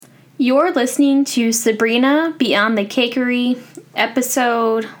You're listening to Sabrina Beyond the Cakery,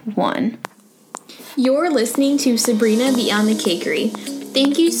 Episode 1. You're listening to Sabrina Beyond the Cakery.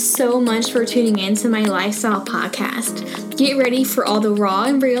 Thank you so much for tuning in to my lifestyle podcast. Get ready for all the raw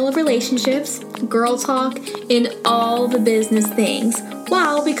and real of relationships, girl talk, and all the business things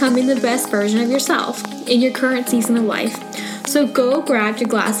while becoming the best version of yourself in your current season of life. So go grab your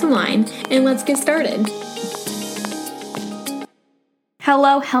glass of wine and let's get started.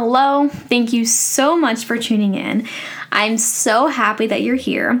 Hello. Thank you so much for tuning in. I'm so happy that you're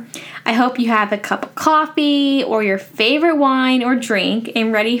here. I hope you have a cup of coffee or your favorite wine or drink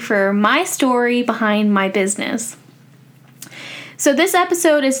and ready for my story behind my business. So this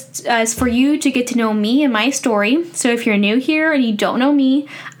episode is for you to get to know me and my story. So if you're new here and you don't know me,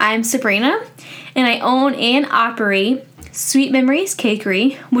 I'm Sabrina, and I own and operate Sweet Memories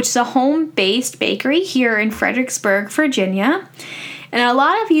Cakery, which is a home-based bakery here in Fredericksburg, Virginia. And a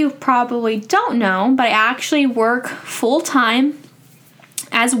lot of you probably don't know, but I actually work full-time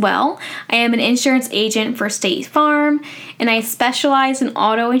as well. I am an insurance agent for State Farm, and I specialize in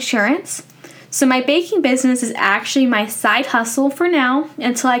auto insurance. So my baking business is actually my side hustle for now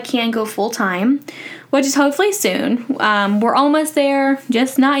until I can go full-time, which is hopefully soon. We're almost there,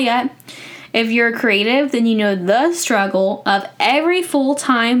 just not yet. If you're creative, then you know the struggle of every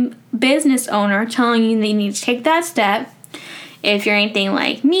full-time business owner telling you that you need to take that step. If you're anything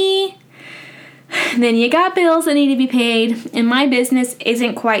like me, then you got bills that need to be paid, and my business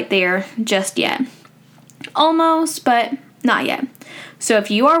isn't quite there just yet. Almost, but not yet. So if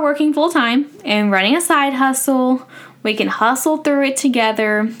you are working full-time and running a side hustle, we can hustle through it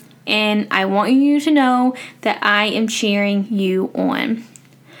together, and I want you to know that I am cheering you on.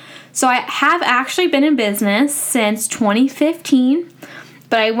 So I have actually been in business since 2015,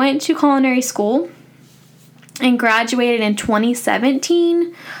 but I went to culinary school and graduated in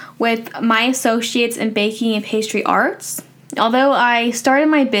 2017 with my associates in baking and pastry arts. Although I started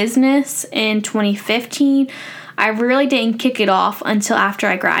my business in 2015, I really didn't kick it off until after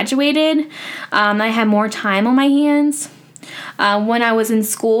I graduated. I had more time on my hands. When I was in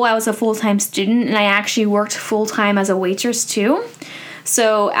school, I was a full-time student, and I actually worked full-time as a waitress too.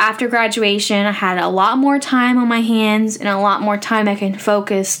 So after graduation, I had a lot more time on my hands and a lot more time I can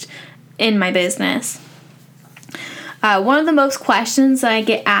focus in my business. One of the most questions that I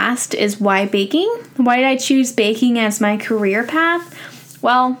get asked is why baking? Why did I choose baking as my career path?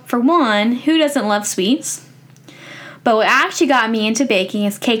 Well, for one, who doesn't love sweets? But what actually got me into baking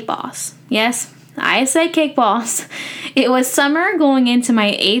is Cake Boss. Yes, I say Cake Boss. It was summer going into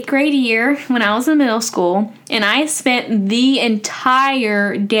my 8th grade year when I was in middle school, and I spent the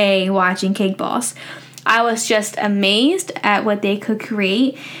entire day watching Cake Boss. I was just amazed at what they could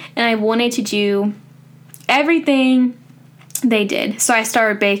create, and I wanted to do everything they did. So I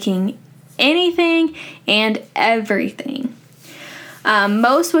started baking anything and everything.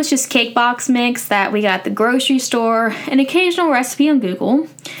 Most was just cake box mix that we got at the grocery store, an occasional recipe on Google.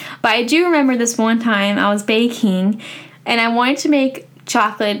 But I do remember this one time I was baking and I wanted to make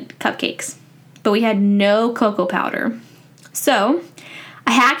chocolate cupcakes, but we had no cocoa powder. So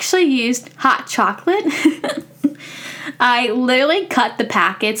I actually used hot chocolate. I literally cut the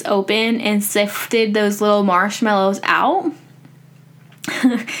packets open and sifted those little marshmallows out.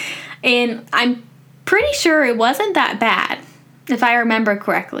 And I'm pretty sure it wasn't that bad, if I remember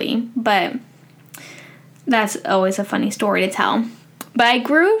correctly. But that's always a funny story to tell. But I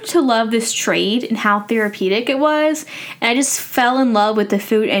grew to love this trade and how therapeutic it was. And I just fell in love with the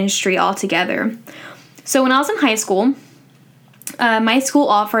food industry altogether. So when I was in high school, my school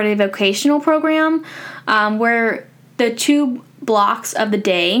offered a vocational program where the 2 blocks of the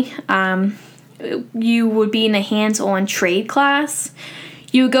day, you would be in a hands-on trade class.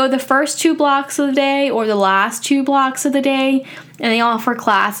 You would go the first 2 blocks of the day or the last 2 blocks of the day, and they offer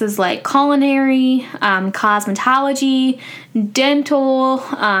classes like culinary, cosmetology, dental,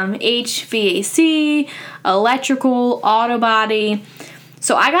 HVAC, electrical, auto body.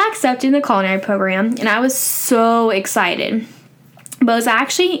 So I got accepted in the culinary program, and I was so excited. But it was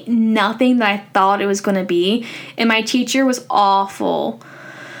actually nothing that I thought it was going to be. And my teacher was awful.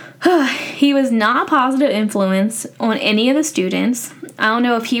 He was not a positive influence on any of the students. I don't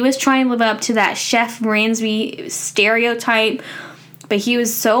know if he was trying to live up to that Chef Bransby stereotype, but he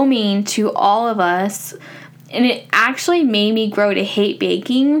was so mean to all of us. And it actually made me grow to hate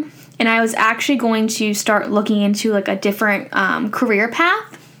baking. And I was actually going to start looking into like a different career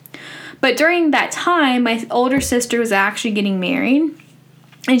path. But during that time, my older sister was actually getting married,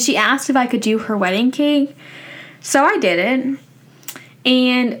 and she asked if I could do her wedding cake. So I did it.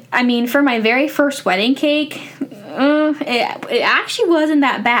 And, I mean, for my very first wedding cake, you, it actually wasn't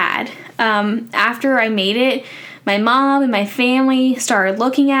that bad. After I made it, my mom and my family started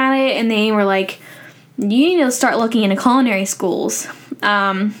looking at it, and they were like, you need to start looking into culinary schools.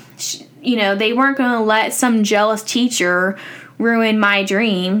 They weren't going to let some jealous teacher ruin my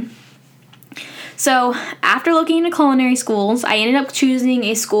dream. So after looking into culinary schools, I ended up choosing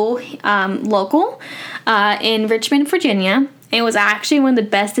a school local in Richmond, Virginia. It was actually one of the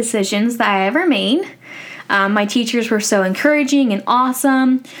best decisions that I ever made. My teachers were so encouraging and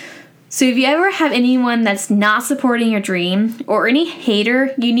awesome. So if you ever have anyone that's not supporting your dream or any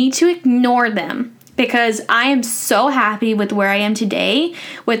hater, you need to ignore them, because I am so happy with where I am today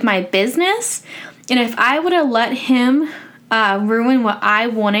with my business. And if I would have let him ruin what I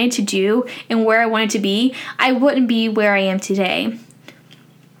wanted to do and where I wanted to be, I wouldn't be where I am today.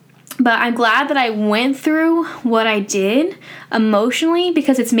 But I'm glad that I went through what I did emotionally,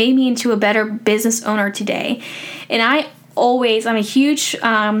 because it's made me into a better business owner today. And I'm a huge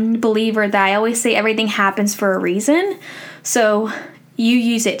believer that I always say everything happens for a reason. So you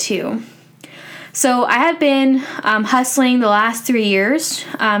use it too. So I have been hustling the last 3 years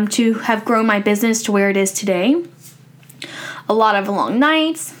to have grown my business to where it is today. A lot of long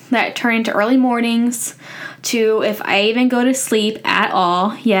nights that turn into early mornings, to if I even go to sleep at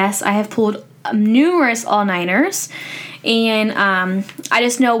all. Yes, I have pulled numerous all-nighters, and I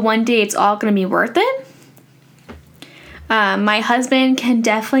just know one day it's all going to be worth it. My husband can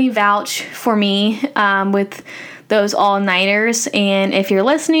definitely vouch for me with those all-nighters, and if you're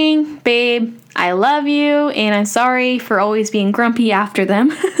listening, babe, I love you, and I'm sorry for always being grumpy after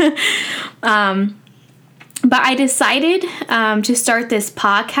them. But I decided to start this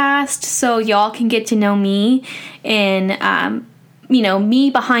podcast so y'all can get to know me and,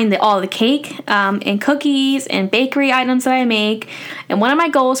 me behind all the cake and cookies and bakery items that I make. And one of my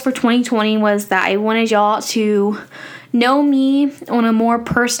goals for 2020 was that I wanted y'all to know me on a more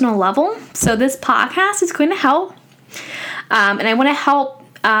personal level. So this podcast is going to help. And I want to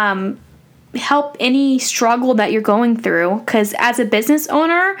help any struggle that you're going through. Because as a business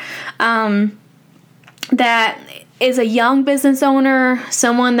owner, that is a young business owner,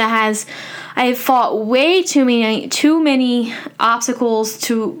 someone that I've fought way too many obstacles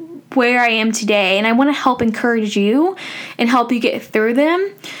to where I am today, and I want to help encourage you and help you get through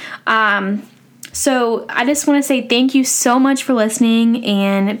them. So I just want to say thank you so much for listening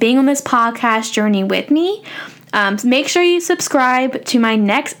and being on this podcast journey with me. Make sure you subscribe to my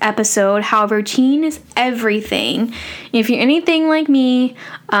next episode, How Routine is Everything. If you're anything like me,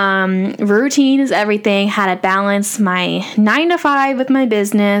 routine is everything. How to balance my 9 to 5 with my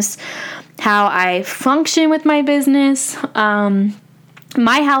business, how I function with my business, my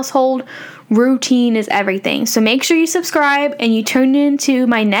household. Routine is everything. So make sure you subscribe and you tune into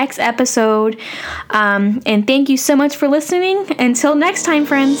my next episode. And thank you so much for listening. Until next time,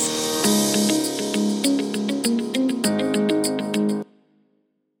 friends.